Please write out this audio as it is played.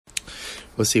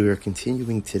Well, see, we are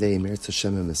continuing today Meretz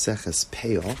Hashem Maseches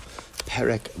Peah,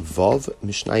 Perek Vav,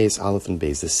 Mishnayos Aleph and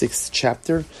Beis, the 6th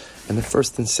chapter, and the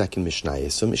first and second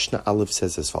Mishnayos. So Mishnah Aleph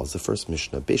says as follows, the first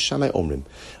Mishnah, Beis Shammai Omrim,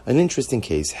 an interesting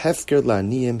case, Hefker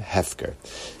La'aniyim Hefker.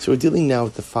 So we're dealing now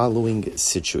with the following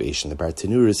situation. The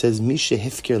Bartanura says, Misha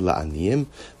Hefker La'aniyim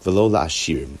Velo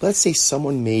La'ashirim. Let's say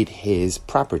someone made his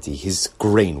property, his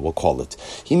grain, we'll call it.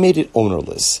 He made it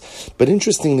ownerless. But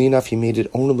interestingly enough, he made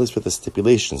it ownerless with a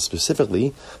stipulation,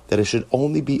 specifically that it should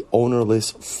only be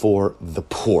ownerless for the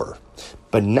poor,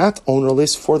 but not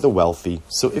ownerless for the wealthy.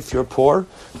 So if you're poor,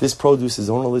 this produce is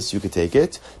ownerless, you could take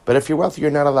it. But if you're wealthy,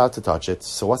 you're not allowed to touch it.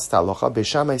 So what's the halacha? Beis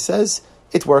Shammai says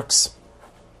it works.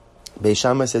 Beis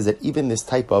Shammai says that even this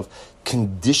type of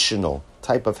conditional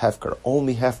type of hefker,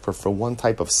 only hefker for one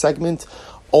type of segment,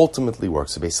 ultimately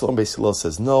works. So Beis Hillel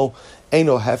says no.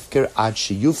 Eino hefker ad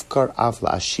sheyufkar av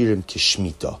la'ashirim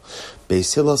kishmita.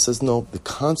 Beis Hillel says no. The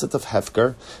concept of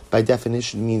hefker, by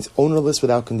definition, means ownerless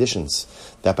without conditions.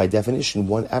 That by definition,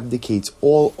 one abdicates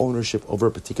all ownership over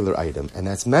a particular item. And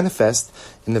that's manifest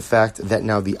in the fact that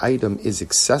now the item is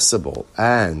accessible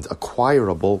and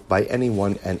acquirable by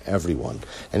anyone and everyone.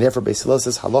 And therefore, Beis Hillel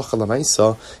says, halacha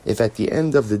l'maisa, if at the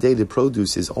end of the day the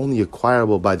produce is only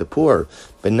acquirable by the poor,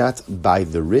 but not by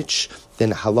the rich,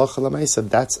 then halacha l'maisa,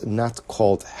 that's not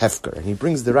called hefker. And he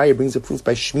brings the raya, brings the proof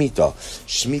by Shemitah.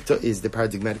 Shemitah is the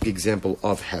paradigmatic example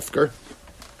of hefker,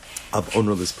 of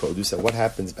ownerless produce. And what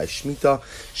happens by Shemitah?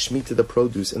 Shemitah, the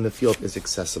produce in the field, is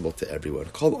accessible to everyone.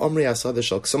 Kol Amri Hasada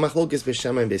Shal Ksomachlogis Beis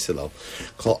Shammai and Beis Hillel.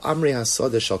 Kol Amri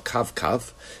Hasada Shal Kav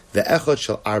Kav Ve'echad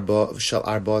Shal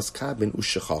Arbaz Kabin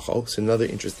Ushechacho. So another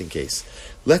interesting case.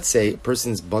 Let's say a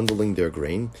person's bundling their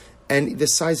grain, and the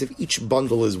size of each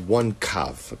bundle is 1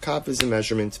 kav. A kav is a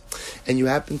measurement. And you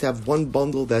happen to have one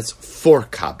bundle that's 4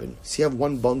 kabin. So you have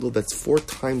one bundle that's 4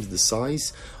 times the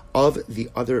size of the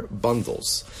other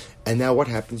bundles. And now what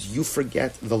happens? You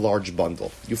forget the large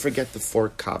bundle. You forget the 4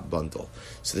 kav bundle.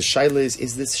 So the shaila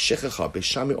is this shechacha? Beis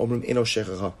Shammai omrim eno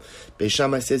shechacha. Beis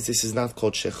Shammai says this is not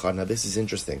called shechacha. Now this is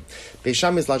interesting. Beis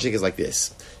Shammai's logic is like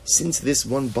this. Since this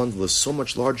one bundle is so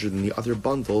much larger than the other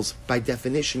bundles, by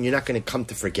definition, you're not going to come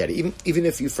to forget it. Even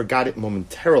if you forgot it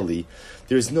momentarily,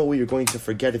 there's no way you're going to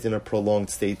forget it in a prolonged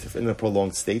state,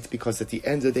 because at the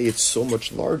end of the day, it's so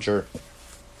much larger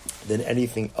than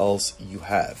anything else you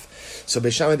have. So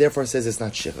Beis Shammai therefore says it's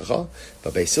not shechacha,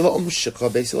 but Beis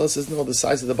Hillel says no, the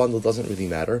size of the bundle doesn't really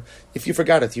matter. If you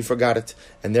forgot it, you forgot it,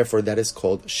 and therefore that is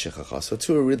called shechacha. So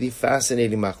two really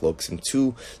fascinating machloks and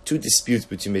two disputes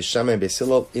between Beis Shammai and Beis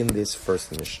Hillel in this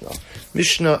first Mishnah.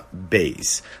 Mishnah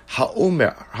Beis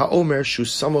Ha'omer shu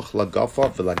samuch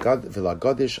lagafa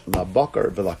v'lagadish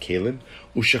labakar v'lakelim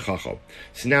ushechacha.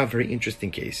 So now a very interesting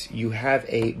case. You have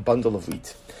a bundle of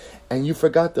wheat, and you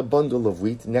forgot the bundle of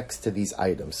wheat next to these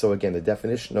items. So again, the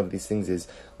definition of these things is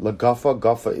lagafa.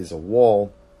 Gafa is a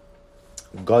wall.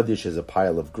 Gadish is a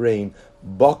pile of grain.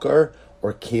 Bakar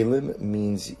or kelim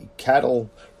means cattle,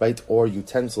 right? Or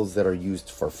utensils that are used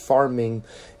for farming.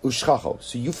 Ushchacho.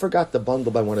 So you forgot the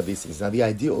bundle by one of these things. Now the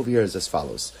idea over here is as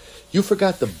follows. You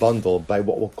forgot the bundle by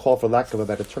what we'll call, for lack of a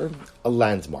better term, a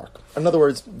landmark. In other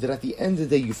words, that at the end of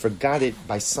the day, you forgot it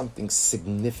by something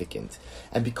significant.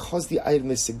 And because the item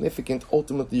is significant,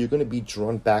 ultimately you're going to be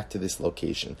drawn back to this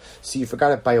location. So you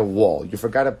forgot it by a wall. You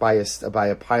forgot it by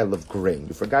a pile of grain.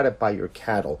 You forgot it by your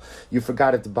cattle. You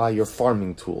forgot it by your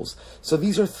farming tools. So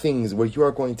these are things where you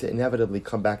are going to inevitably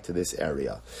come back to this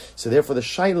area. So therefore the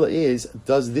shaila is,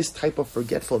 does this type of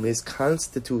forgetfulness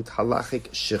constitute halachic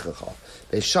shechacha?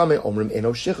 Beis Shammai omrim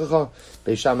eno shechacha.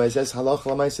 Beis Shammai says halacha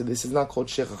l'maisa, this is not called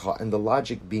shechacha. And the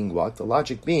logic being what? The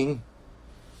logic being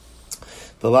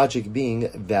that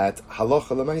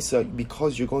halacha l'maisa,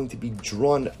 because you're going to be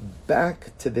drawn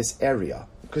back to this area.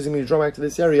 Because when you draw back to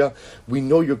this area, we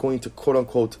know you're going to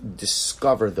quote-unquote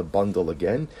discover the bundle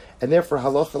again. And therefore,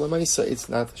 halacha l'maisa, it's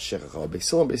not shechacha.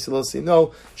 Beis Hillel say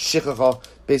no, shechacha.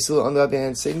 Beis Hillel, on the other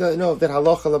hand, say no, that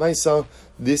halacha l'maisa,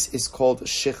 this is called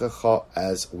shechacha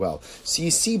as well. So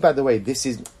you see, by the way,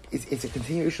 it's a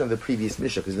continuation of the previous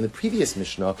Mishnah, because in the previous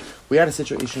Mishnah, we had a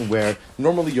situation where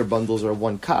normally your bundles are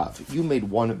 1 kav. You made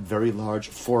one very large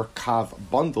 4 kav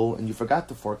bundle, and you forgot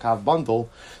the 4 kav bundle.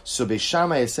 So Beis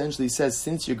Shammai essentially says,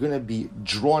 since you're going to be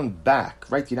drawn back,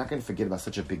 right, you're not going to forget about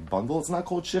such a big bundle, it's not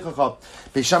called shechacha.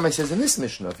 Beis Shammai says in this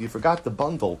Mishnah, if you forgot the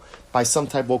bundle by some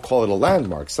type, we'll call it a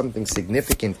landmark, something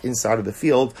significant inside of the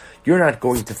field, you're not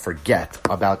going to forget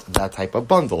about that type of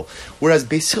bundle. Whereas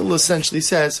Beis Hillel essentially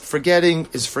says, forgetting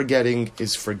is forgetting. forgetting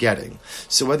is forgetting.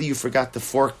 So whether you forgot the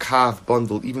 4-kav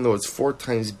bundle, even though it's 4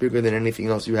 times bigger than anything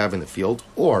else you have in the field,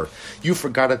 or you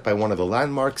forgot it by one of the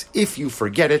landmarks, if you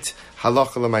forget it,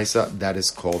 halacha l'maisa, that is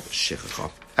called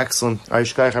shechicha. Excellent. All right,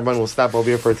 Shkayach Rabban, we'll stop over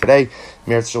here for today.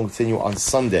 Meretz will continue on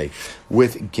Sunday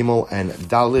with Gimel and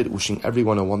Dalid. Wishing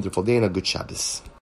everyone a wonderful day and a good Shabbos.